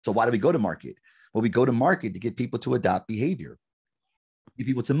So why do we go to market? Well, we go to market to get people to adopt behavior, get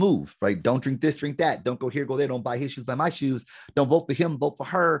people to move, right? Don't drink this, drink that. Don't go here, go there. Don't buy his shoes, buy my shoes. Don't vote for him, vote for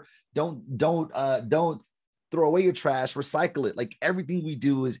her. Don't throw away your trash, recycle it. Like everything we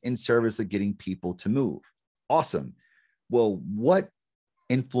do is in service of getting people to move. Awesome. Well, what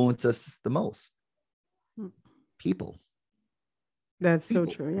influences us the most? People. That's so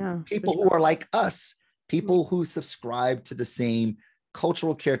People. true. Yeah. People who are like us, people who subscribe to the same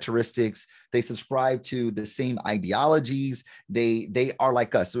cultural characteristics, they subscribe to the same ideologies, they are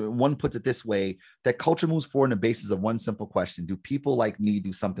like us. So one puts it this way, that culture moves forward on the basis of one simple question: do people like me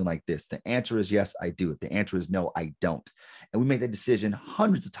do something like this? The answer is yes, I do. If the answer is no, I don't. And we make that decision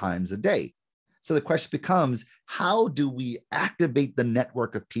hundreds of times a day. So the question becomes, how do we activate the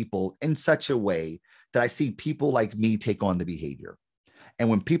network of people in such a way that I see people like me take on the behavior? And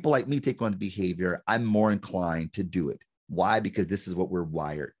when people like me take on the behavior, I'm more inclined to do it. Why? Because this is what we're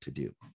wired to do.